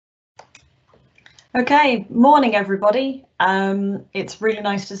Okay, morning everybody. It's really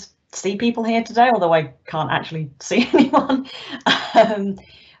nice to see people here today, although I can't actually see anyone. Um,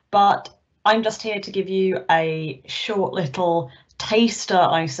 but I'm just here to give you a short little taster,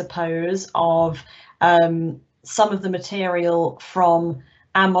 I suppose, of some of the material from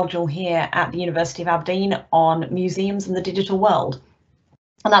our module here at the University of Aberdeen on museums and the digital world.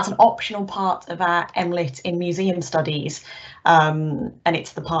 And that's an optional part of our MLit in Museum Studies, and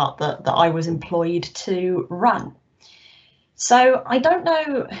it's the part that I was employed to run. So I don't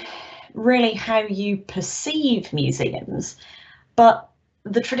know really how you perceive museums, but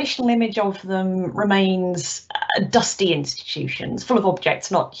the traditional image of them remains dusty institutions full of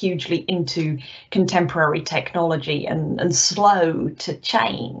objects not hugely into contemporary technology and slow to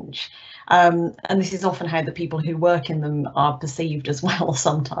change. And this is often how the people who work in them are perceived as well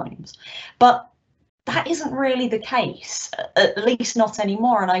sometimes. But that isn't really the case, at least not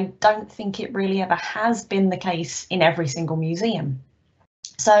anymore, and I don't think it really ever has been the case in every single museum.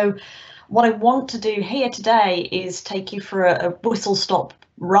 So what I want to do here today is take you for a whistle-stop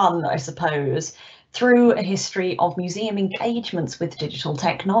run, I suppose, through a history of museum engagements with digital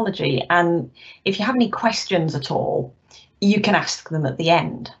technology. And if you have any questions at all, you can ask them at the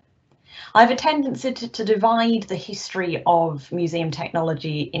end. I have a tendency to divide the history of museum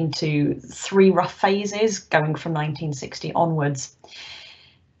technology into three rough phases, going from 1960 onwards.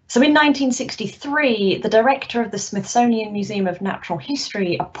 So in 1963, the director of the Smithsonian Museum of Natural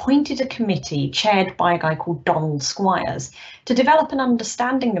History appointed a committee chaired by a guy called Donald Squires to develop an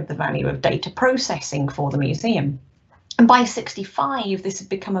understanding of the value of data processing for the museum. And by 65, this had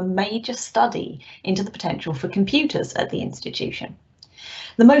become a major study into the potential for computers at the institution.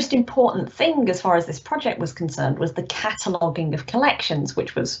 The most important thing as far as this project was concerned was the cataloguing of collections,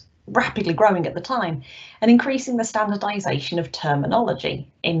 which was rapidly growing at the time, and increasing the standardization of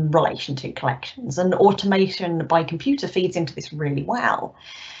terminology in relation to collections, and automation by computer feeds into this really well.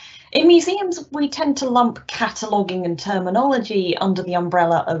 In museums, we tend to lump cataloguing and terminology under the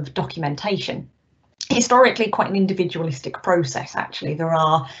umbrella of documentation. Historically, quite an individualistic process, actually. There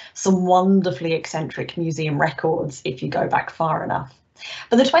are some wonderfully eccentric museum records if you go back far enough.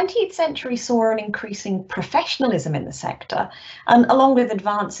 But the 20th century saw an increasing professionalism in the sector, and along with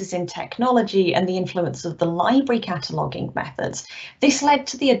advances in technology and the influence of the library cataloguing methods, this led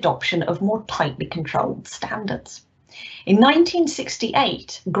to the adoption of more tightly controlled standards. In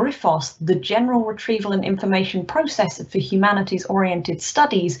 1968, GRIFOS, the General Retrieval and Information Processor for Humanities-Oriented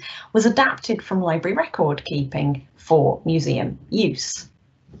Studies, was adapted from library record keeping for museum use.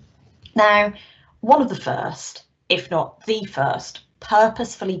 Now, one of the first, if not the first,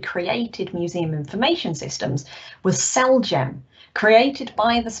 purposefully created museum information systems was CellGem, created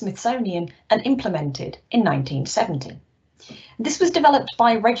by the Smithsonian and implemented in 1970. This was developed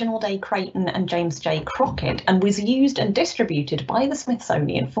by Reginald A. Creighton and James J. Crockett and was used and distributed by the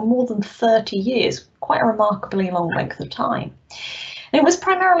Smithsonian for more than 30 years, quite a remarkably long length of time. It was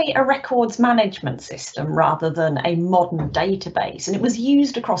primarily a records management system rather than a modern database, and it was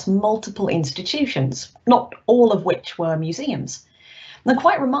used across multiple institutions, not all of which were museums. Now,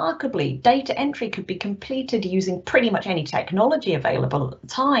 quite remarkably, data entry could be completed using pretty much any technology available at the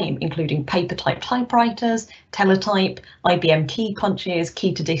time, including paper-type typewriters, teletype, IBM key punches,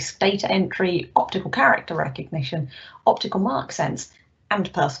 key-to-disk data entry, optical character recognition, optical mark sense,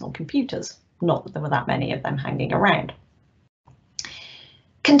 and personal computers. Not that there were that many of them hanging around.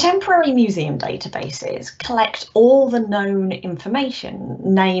 Contemporary museum databases collect all the known information,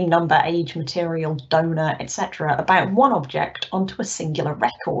 name, number, age, material, donor, etc., about one object onto a singular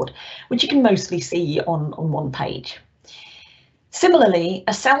record, which you can mostly see on one page. Similarly,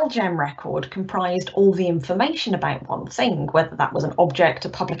 a CellGem record comprised all the information about one thing, whether that was an object, a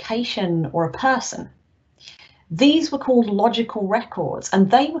publication, or a person. These were called logical records, and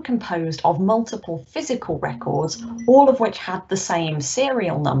they were composed of multiple physical records, all of which had the same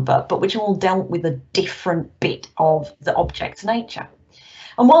serial number, but which all dealt with a different bit of the object's nature.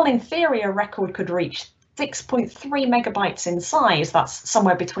 And while in theory a record could reach 6.3 megabytes in size, that's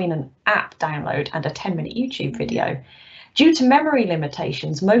somewhere between an app download and a 10-minute YouTube video, due to memory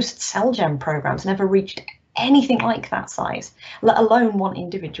limitations, most CellGem programs never reached anything like that size, let alone one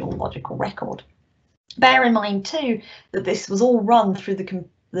individual logical record. Bear in mind too that this was all run through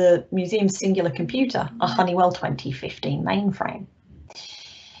the museum's singular computer, a Honeywell 2015 mainframe.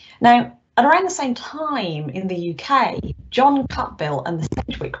 Now, at around the same time in the UK, John Cutbill and the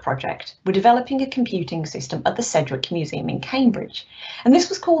Sedgwick project were developing a computing system at the Sedgwick Museum in Cambridge, and this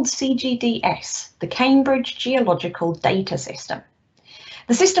was called CGDS, the Cambridge Geological Data System.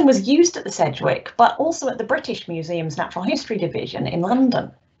 The system was used at the Sedgwick, but also at the British Museum's Natural History Division in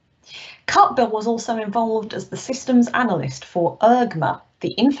London. Cartbill was also involved as the systems analyst for IRGMA,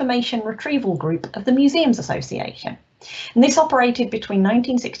 the Information Retrieval Group of the Museums Association. And this operated between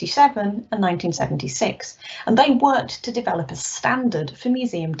 1967 and 1976, and they worked to develop a standard for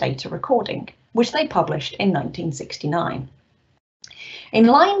museum data recording, which they published in 1969. In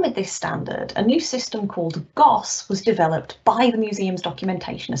line with this standard, a new system called GOS was developed by the Museums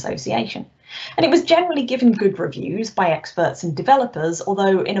Documentation Association, and it was generally given good reviews by experts and developers,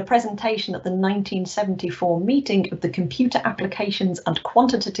 although in a presentation at the 1974 meeting of the Computer Applications and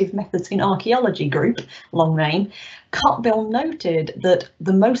Quantitative Methods in Archaeology group, long name, Cartbill noted that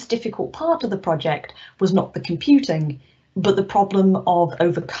the most difficult part of the project was not the computing, but the problem of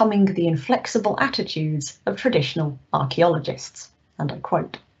overcoming the inflexible attitudes of traditional archaeologists. And I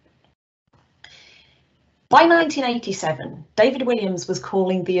quote. By 1987, David Williams was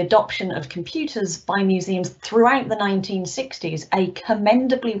calling the adoption of computers by museums throughout the 1960s a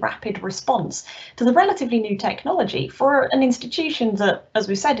commendably rapid response to the relatively new technology for an institution that, as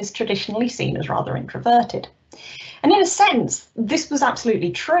we said, is traditionally seen as rather introverted. And in a sense, this was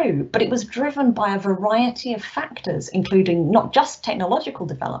absolutely true, but it was driven by a variety of factors, including not just technological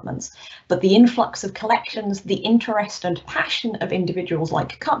developments, but the influx of collections, the interest and passion of individuals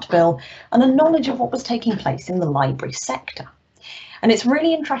like Cartbill, and a knowledge of what was taking place in the library sector. And it's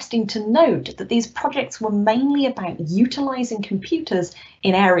really interesting to note that these projects were mainly about utilising computers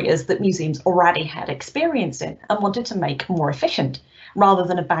in areas that museums already had experience in and wanted to make more efficient, rather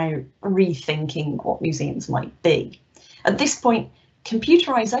than about rethinking what museums might be. At this point,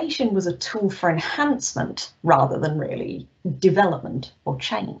 computerisation was a tool for enhancement rather than really development or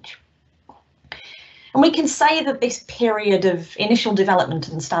change. And we can say that this period of initial development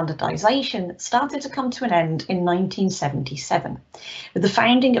and standardisation started to come to an end in 1977 with the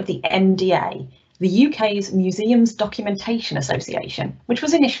founding of the MDA, the UK's Museums Documentation Association, which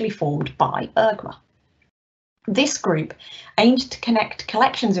was initially formed by IRGMA. This group aimed to connect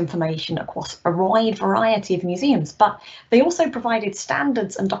collections information across a wide variety of museums, but they also provided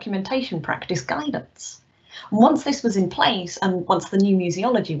standards and documentation practice guidance. Once this was in place, and once the new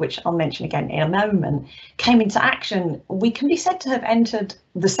museology, which I'll mention again in a moment, came into action, we can be said to have entered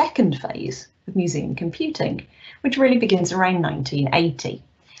the second phase of museum computing, which really begins around 1980.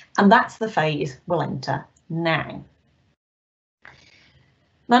 And that's the phase we'll enter now.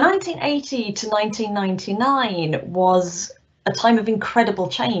 Now, 1980 to 1999 was a time of incredible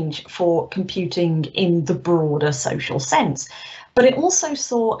change for computing in the broader social sense, but it also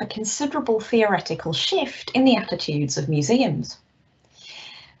saw a considerable theoretical shift in the attitudes of museums.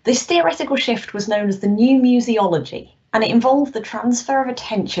 This theoretical shift was known as the new museology, and it involved the transfer of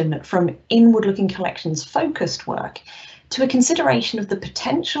attention from inward-looking collections focused work to a consideration of the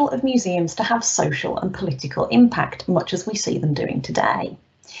potential of museums to have social and political impact, much as we see them doing today.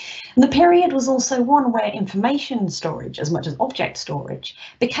 And the period was also one where information storage, as much as object storage,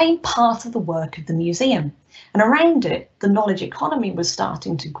 became part of the work of the museum, and around it, the knowledge economy was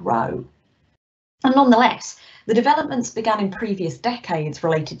starting to grow. And nonetheless, the developments began in previous decades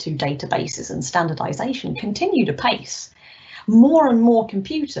related to databases and standardisation continued apace. More and more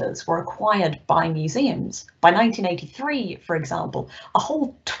computers were acquired by museums. By 1983, for example, a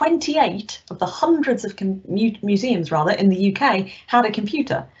whole 28 of the hundreds of museums in the UK had a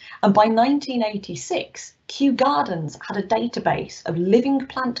computer. And by 1986, Kew Gardens had a database of living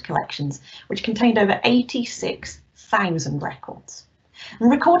plant collections, which contained over 86,000 records.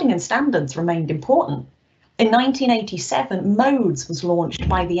 And recording and standards remained important. In 1987, MODES was launched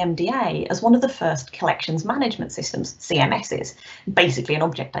by the MDA as one of the first collections management systems, CMSs, basically an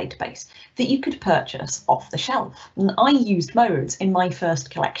object database, that you could purchase off the shelf. And I used MODES in my first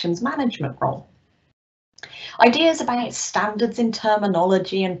collections management role. Ideas about standards in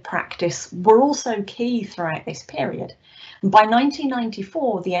terminology and practice were also key throughout this period. By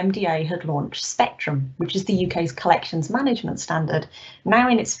 1994, the MDA had launched Spectrum, which is the UK's collections management standard, now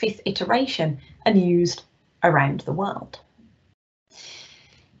in its 5th iteration and used around the world.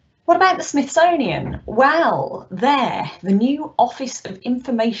 What about the Smithsonian? Well, the new Office of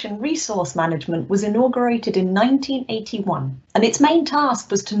Information Resource Management was inaugurated in 1981, and its main task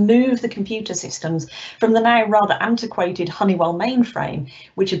was to move the computer systems from the now rather antiquated Honeywell mainframe,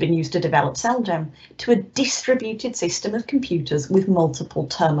 which had been used to develop CellGem, to a distributed system of computers with multiple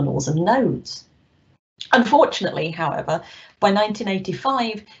terminals and nodes. Unfortunately, however, by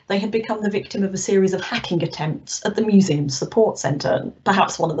 1985, they had become the victim of a series of hacking attempts at the museum's support centre,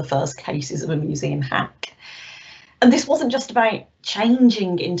 perhaps one of the first cases of a museum hack. And this wasn't just about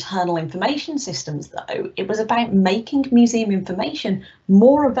changing internal information systems, though, it was about making museum information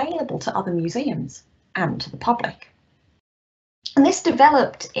more available to other museums and to the public. And this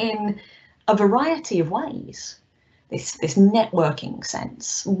developed in a variety of ways, this networking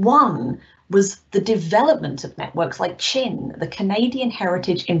sense. One was the development of networks like CHIN, the Canadian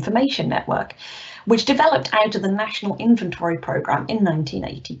Heritage Information Network, which developed out of the National Inventory Programme in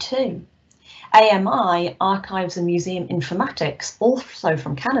 1982. AMI, Archives and Museum Informatics, also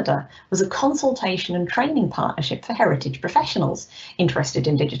from Canada, was a consultation and training partnership for heritage professionals interested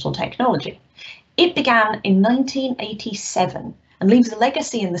in digital technology. It began in 1987 and leaves a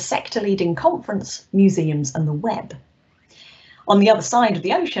legacy in the sector-leading conference, Museums and the Web. On the other side of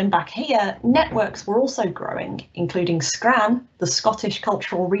the ocean, back here, networks were also growing, including SCRAN, the Scottish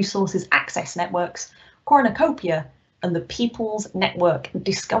Cultural Resources Access Networks, Cornucopia, and the People's Network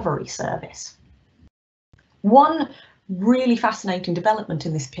Discovery Service. One really fascinating development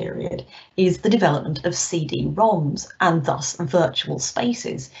in this period is the development of CD-ROMs and thus virtual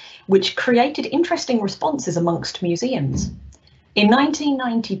spaces, which created interesting responses amongst museums. In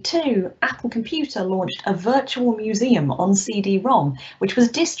 1992, Apple Computer launched a virtual museum on CD-ROM, which was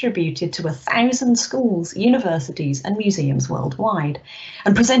distributed to 1,000 schools, universities and museums worldwide,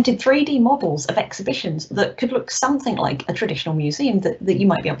 and presented 3D models of exhibitions that could look something like a traditional museum that you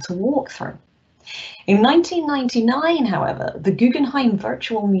might be able to walk through. In 1999, however, the Guggenheim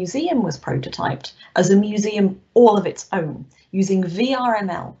Virtual Museum was prototyped as a museum all of its own, using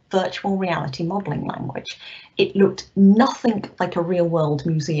VRML, virtual reality modelling language. It looked nothing like a real-world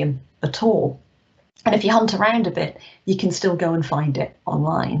museum at all. And if you hunt around a bit, you can still go and find it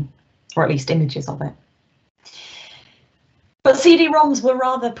online, or at least images of it. But CD-ROMs were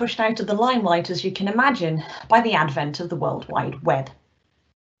rather pushed out of the limelight, as you can imagine, by the advent of the World Wide Web.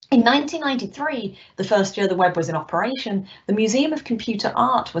 In 1993, the first year the web was in operation, the Museum of Computer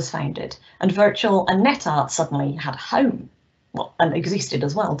Art was founded, and virtual and net art suddenly had a home. Well, and existed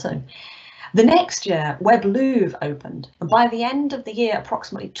as well too. The next year, Web Louvre opened, and by the end of the year,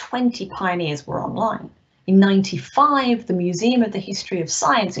 approximately 20 pioneers were online. In 1995, the Museum of the History of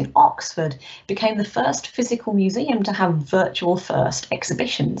Science in Oxford became the first physical museum to have virtual first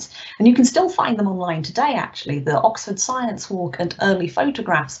exhibitions. And you can still find them online today, actually. The Oxford Science Walk and early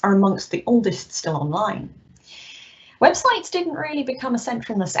photographs are amongst the oldest still online. Websites didn't really become a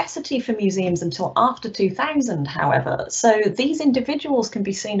central necessity for museums until after 2000, however, so these individuals can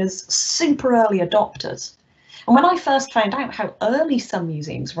be seen as super early adopters. And when I first found out how early some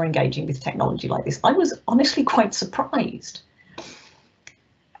museums were engaging with technology like this, I was honestly quite surprised.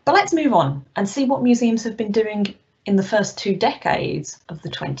 But let's move on and see what museums have been doing in the first 2 decades of the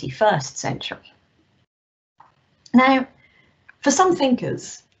 21st century. Now, for some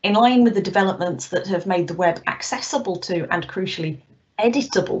thinkers, in line with the developments that have made the web accessible to and crucially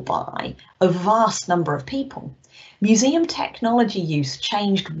editable by a vast number of people, museum technology use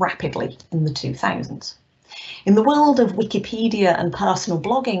changed rapidly in the 2000s. In the world of Wikipedia and personal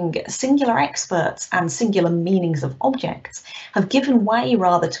blogging, singular experts and singular meanings of objects have given way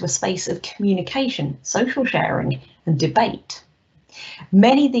rather to a space of communication, social sharing and debate.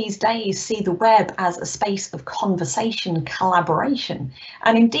 Many these days see the web as a space of conversation, collaboration,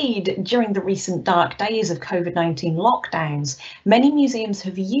 and indeed, during the recent dark days of COVID-19 lockdowns, many museums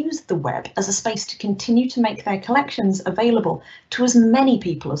have used the web as a space to continue to make their collections available to as many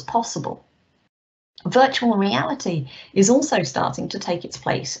people as possible. Virtual reality is also starting to take its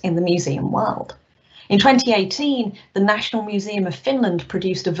place in the museum world. In 2018, the National Museum of Finland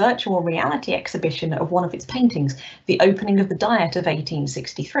produced a virtual reality exhibition of one of its paintings, The Opening of the Diet of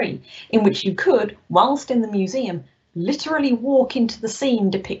 1863, in which you could, whilst in the museum, literally walk into the scene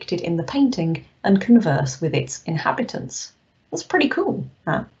depicted in the painting and converse with its inhabitants. That's pretty cool,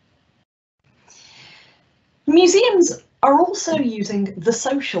 huh? Museums are also using the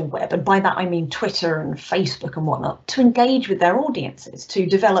social web, and by that I mean Twitter and Facebook and whatnot, to engage with their audiences, to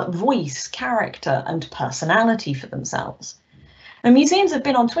develop voice, character and personality for themselves. And museums have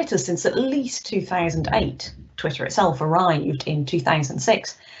been on Twitter since at least 2008. Twitter itself arrived in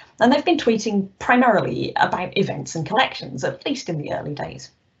 2006, and they've been tweeting primarily about events and collections, at least in the early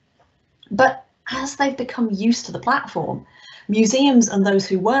days. But as they've become used to the platform, museums and those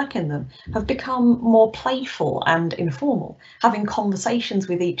who work in them have become more playful and informal, having conversations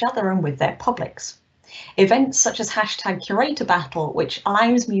with each other and with their publics. Events such as #Curator Battle, which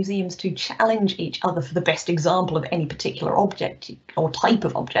allows museums to challenge each other for the best example of any particular object or type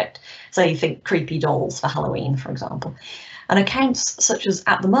of object, say think creepy dolls for Halloween, for example. And accounts such as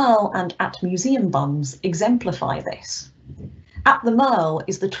At the Merle and At Museum Bums exemplify this. At the Merle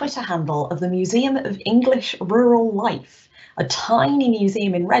is the Twitter handle of the Museum of English Rural Life, a tiny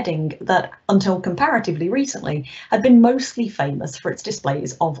museum in Reading that, until comparatively recently, had been mostly famous for its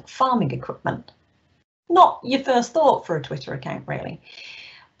displays of farming equipment. not your first thought for a Twitter account, really.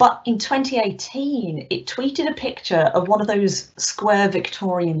 But in 2018, it tweeted a picture of one of those square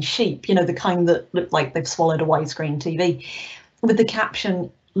Victorian sheep, you know, the kind that look like they've swallowed a widescreen TV, with the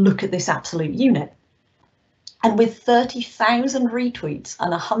caption, "Look at this absolute unit." And with 30,000 retweets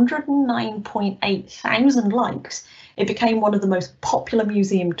and 109.8 thousand likes, it became one of the most popular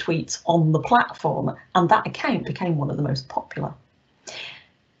museum tweets on the platform, and that account became one of the most popular.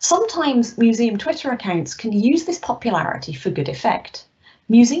 Sometimes museum Twitter accounts can use this popularity for good effect.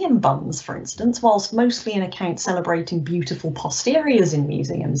 Museum Buns, for instance, whilst mostly an account celebrating beautiful posteriors in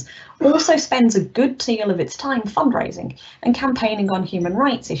museums, also spends a good deal of its time fundraising and campaigning on human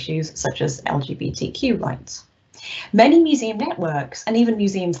rights issues such as LGBTQ rights. Many museum networks and even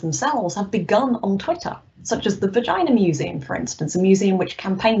museums themselves have begun on Twitter, such as the Vagina Museum, for instance, a museum which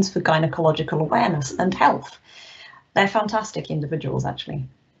campaigns for gynecological awareness and health. They're fantastic individuals, actually.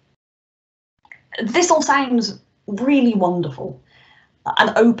 This all sounds really wonderful.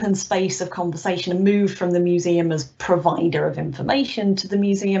 An open space of conversation, a move from the museum as provider of information to the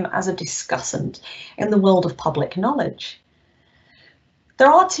museum as a discussant in the world of public knowledge.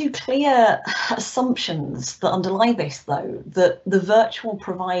 There are two clear assumptions that underlie this, though, that the virtual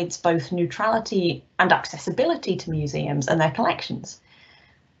provides both neutrality and accessibility to museums and their collections.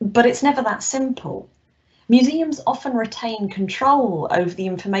 But it's never that simple. Museums often retain control over the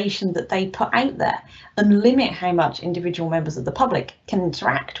information that they put out there and limit how much individual members of the public can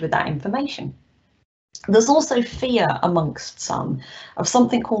interact with that information. There's also fear amongst some of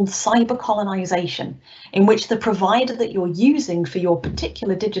something called cyber colonization, in which the provider that you're using for your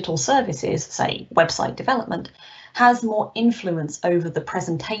particular digital services, say website development, has more influence over the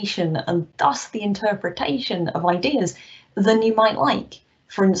presentation and thus the interpretation of ideas than you might like,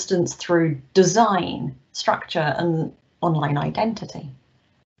 for instance, through design, structure, and online identity.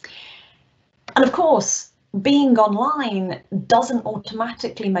 And of course, being online doesn't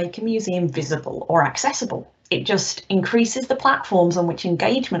automatically make a museum visible or accessible. It just increases the platforms on which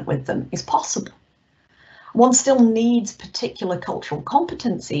engagement with them is possible. One still needs particular cultural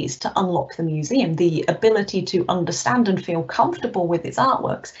competencies to unlock the museum. The ability to understand and feel comfortable with its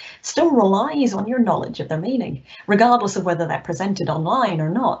artworks still relies on your knowledge of their meaning, regardless of whether they're presented online or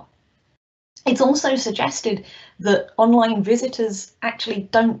not. It's also suggested that online visitors actually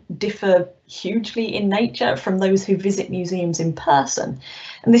don't differ hugely in nature from those who visit museums in person.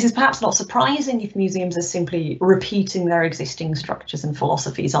 And this is perhaps not surprising if museums are simply repeating their existing structures and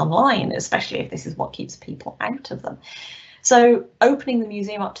philosophies online, especially if this is what keeps people out of them. So opening the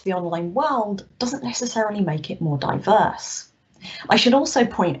museum up to the online world doesn't necessarily make it more diverse. I should also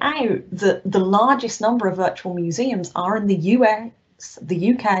point out that the largest number of virtual museums are in the US,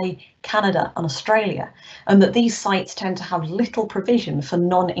 the UK, Canada and Australia, and that these sites tend to have little provision for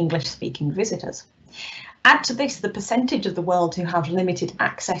non-English speaking visitors. Add to this the percentage of the world who have limited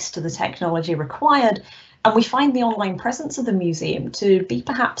access to the technology required, and we find the online presence of the museum to be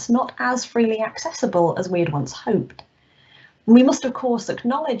perhaps not as freely accessible as we had once hoped. We must of course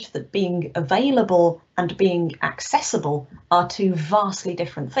acknowledge that being available and being accessible are two vastly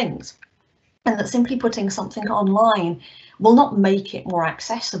different things, and that simply putting something online will not make it more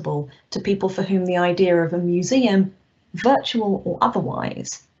accessible to people for whom the idea of a museum, virtual or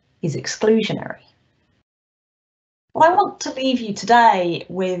otherwise, is exclusionary. Well, I want to leave you today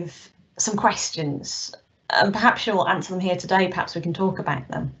with some questions, and perhaps you'll answer them here today, perhaps we can talk about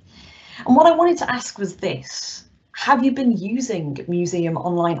them. And what I wanted to ask was this: have you been using museum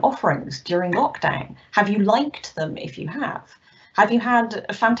online offerings during lockdown? Have you liked them if you have? Have you had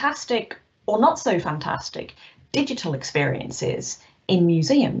fantastic or not so fantastic digital experiences in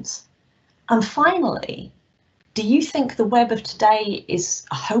museums? And finally, do you think the web of today is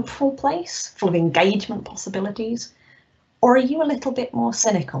a hopeful place full of engagement possibilities, or are you a little bit more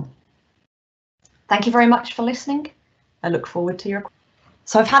cynical? Thank you very much for listening. I look forward to your.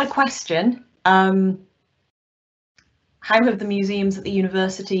 So I've had a question. How have the museums at the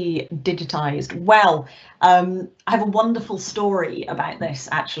university digitised? Well, I have a wonderful story about this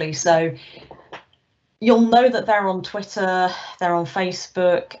actually. So you'll know that they're on Twitter, they're on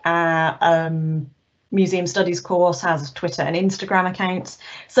Facebook. Museum Studies course has Twitter and Instagram accounts.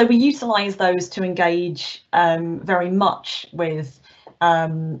 So we utilise those to engage very much with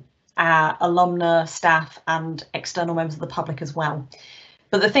our alumni, staff and external members of the public as well.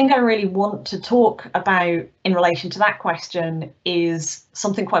 But the thing I really want to talk about in relation to that question is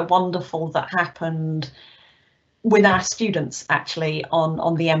something quite wonderful that happened with our students actually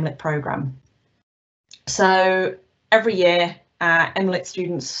on the MLit programme. So every year MLit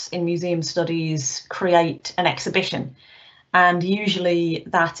students in museum studies create an exhibition, and usually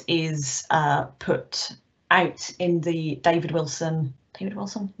that is put out in the David Wilson,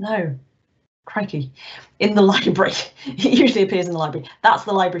 no, crikey, in the library. It usually appears in the library. That's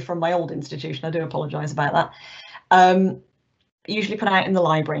the library from my old institution. I do apologise about that. Usually put out in the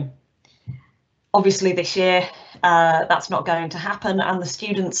library. Obviously this year that's not going to happen, and the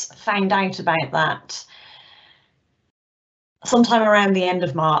students found out about that sometime around the end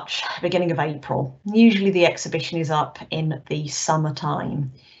of March, beginning of April. Usually the exhibition is up in the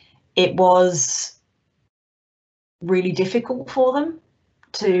summertime. It was really difficult for them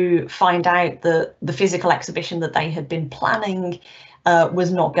to find out that the physical exhibition that they had been planning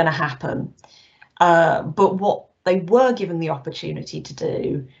was not going to happen. But what they were given the opportunity to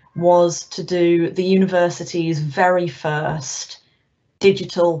do was to do the university's very first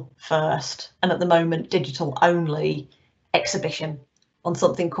digital first, and at the moment digital only, exhibition on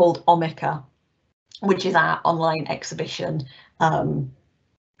something called Omica, which is our online exhibition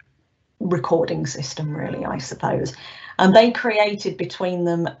recording system, really, I suppose. And they created between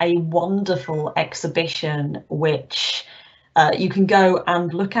them a wonderful exhibition which you can go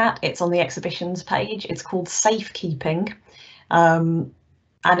and look at. It's on the exhibitions page. It's called Safekeeping, and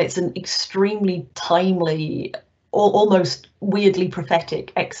it's an extremely timely, almost weirdly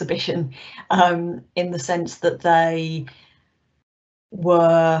prophetic exhibition, in the sense that they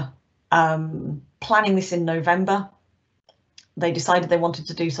were planning this in November. They decided they wanted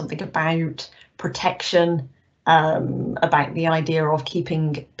to do something about protection, about the idea of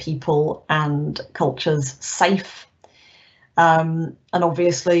keeping people and cultures safe. And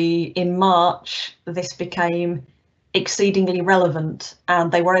obviously in March, this became exceedingly relevant,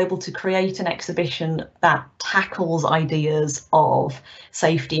 and they were able to create an exhibition that tackles ideas of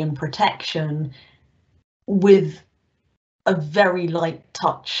safety and protection with a very light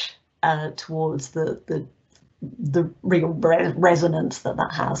touch towards the real resonance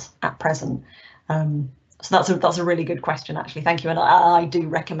that has at present. So that's a really good question, actually. Thank you. And I do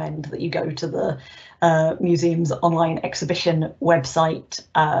recommend that you go to the museum's online exhibition website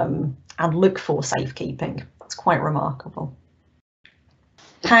and look for Safekeeping. It's quite remarkable.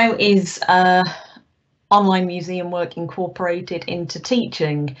 How is online museum work incorporated into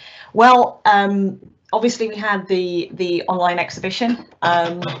teaching? Well, obviously we had the online exhibition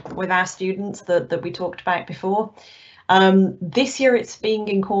with our students that we talked about before. This year it's being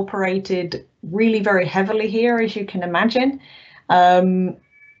incorporated really very heavily here, as you can imagine.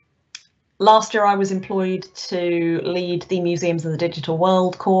 Last year I was employed to lead the Museums of the Digital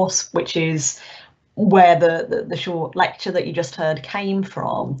World course, which is where the short lecture that you just heard came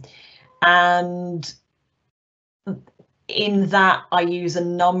from. And in that I use a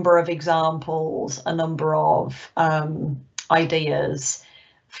number of examples, a number of ideas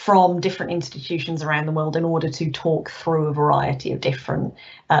from different institutions around the world in order to talk through a variety of different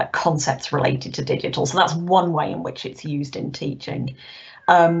concepts related to digital. So that's one way in which it's used in teaching.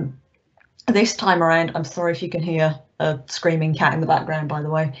 This time around, I'm sorry if you can hear a screaming cat in the background, by the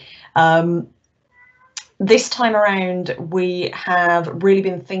way. This time around, we have really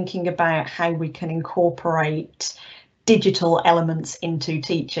been thinking about how we can incorporate digital elements into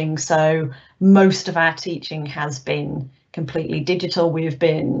teaching. So most of our teaching has been completely digital. We've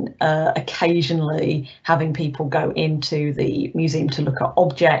been occasionally having people go into the museum to look at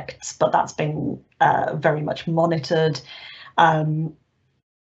objects, but that's been very much monitored.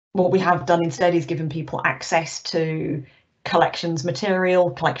 What we have done instead is given people access to collections material,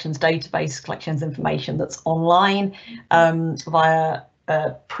 collections database, collections information that's online via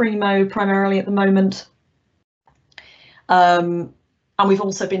Primo primarily at the moment. And we've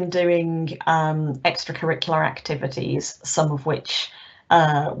also been doing extracurricular activities, some of which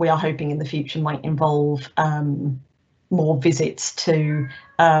we are hoping in the future might involve more visits to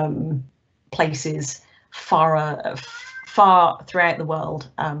places far throughout the world,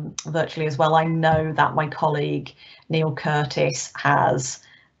 virtually as well. I know that my colleague Neil Curtis has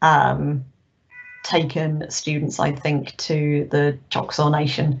taken students, I think, to the Choctaw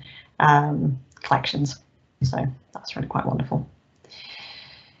Nation collections. So that's really quite wonderful.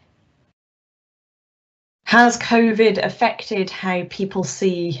 Has COVID affected how people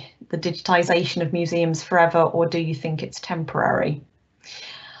see the digitisation of museums forever, or do you think it's temporary?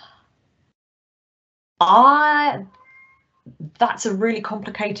 That's a really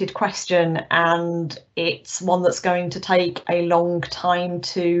complicated question, and it's one that's going to take a long time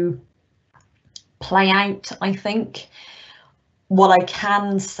to play out, I think. What I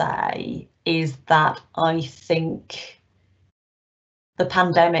can say is that I think the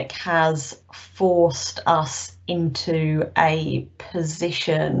pandemic has forced us into a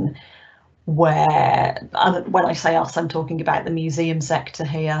position where, and when I say us, I'm talking about the museum sector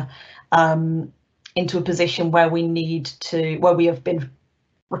here, into a position where we have been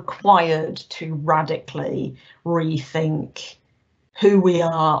required to radically rethink who we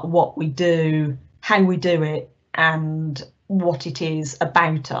are, what we do, how we do it, and what it is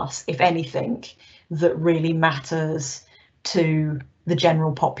about us, if anything, that really matters to the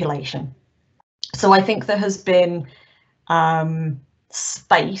general population. So I think there has been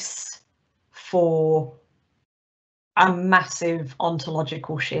space for a massive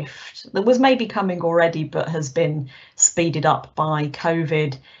ontological shift that was maybe coming already, but has been speeded up by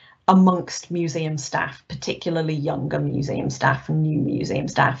COVID amongst museum staff, particularly younger museum staff and new museum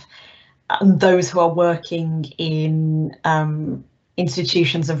staff, and those who are working in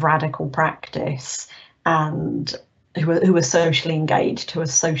institutions of radical practice, and who are socially engaged, who are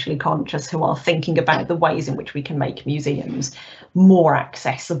socially conscious, who are thinking about the ways in which we can make museums more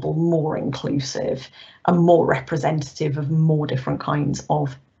accessible, more inclusive, and more representative of more different kinds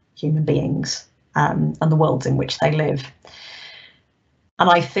of human beings, and the worlds in which they live. And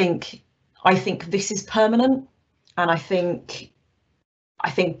I think this is permanent, and I think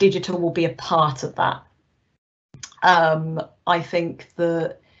digital will be a part of that. I think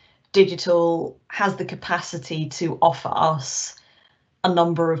that digital has the capacity to offer us a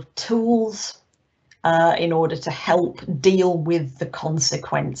number of tools in order to help deal with the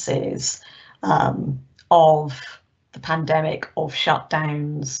consequences of the pandemic, of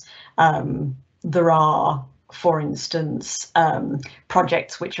shutdowns. There are, for instance,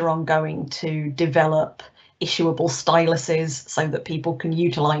 projects which are ongoing to develop issuable styluses so that people can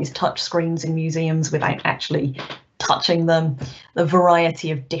utilise touchscreens in museums without actually touching them. A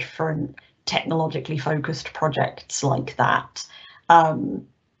variety of different technologically focused projects like that.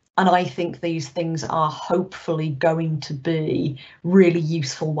 And I think these things are hopefully going to be really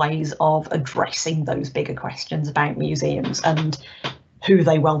useful ways of addressing those bigger questions about museums and who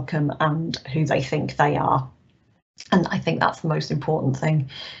they welcome and who they think they are. And I think that's the most important thing.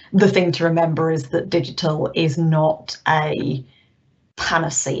 The thing to remember is that digital is not a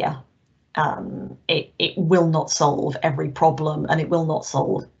panacea. It will not solve every problem, and it will not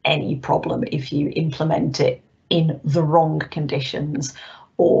solve any problem if you implement it in the wrong conditions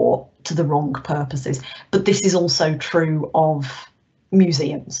or to the wrong purposes. But this is also true of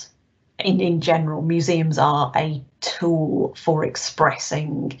museums. In general, museums are a tool for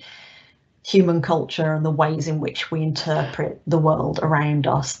expressing human culture and the ways in which we interpret the world around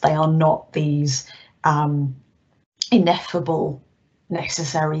us. They are not these ineffable,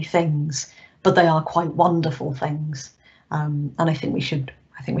 necessary things, but they are quite wonderful things, and I think we should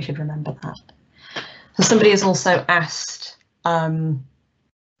remember that. So somebody has also asked,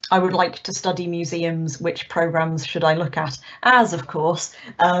 I would like to study museums, which programs should I look at? As of course,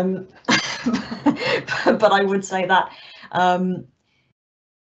 but I would say that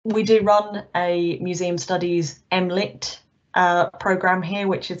we do run a Museum Studies MLit program here,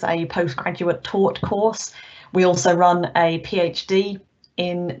 which is a postgraduate taught course. We also run a PhD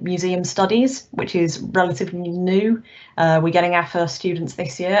in Museum Studies, which is relatively new. We're getting our first students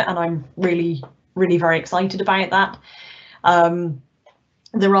this year, and I'm really very excited about that.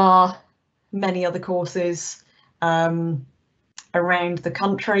 There are many other courses around the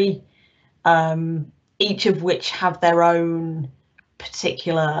country, each of which have their own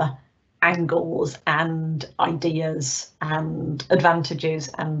particular angles and ideas and advantages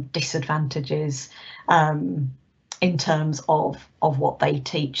and disadvantages in terms of what they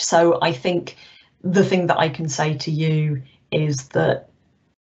teach. So I think the thing that I can say to you is that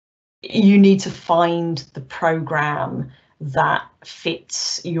you need to find the programme that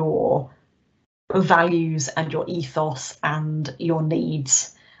fits your values and your ethos and your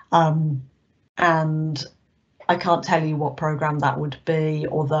needs. And I can't tell you what programme that would be,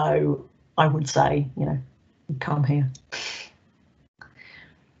 although I would say, you know, come here.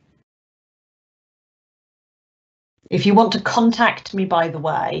 If you want to contact me, by the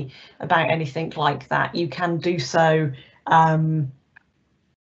way, about anything like that, you can do so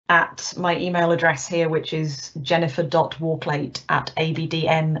at my email address here, which is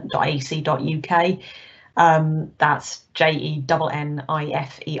jennifer.walklate@abdn.ac.uk. That's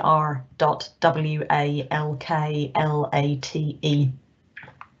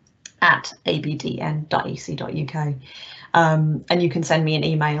JENNIFER.WALKLATE@abdn.ac.uk. And you can send me an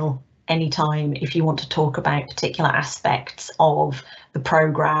email anytime if you want to talk about particular aspects of the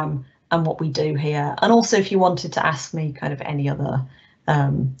programme and what we do here. And also if you wanted to ask me kind of any other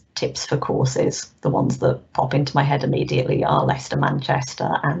tips for courses, the ones that pop into my head immediately are Leicester,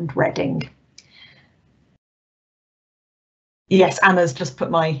 Manchester and Reading. Yes, Anna's just put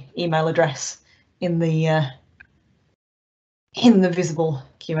my email address in the visible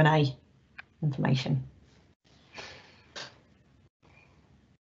Q&A information.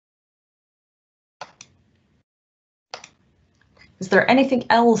 Is there anything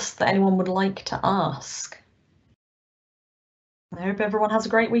else that anyone would like to ask? I hope everyone has a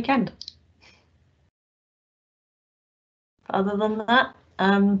great weekend. Other than that,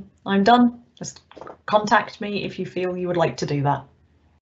 I'm done. Just contact me if you feel you would like to do that.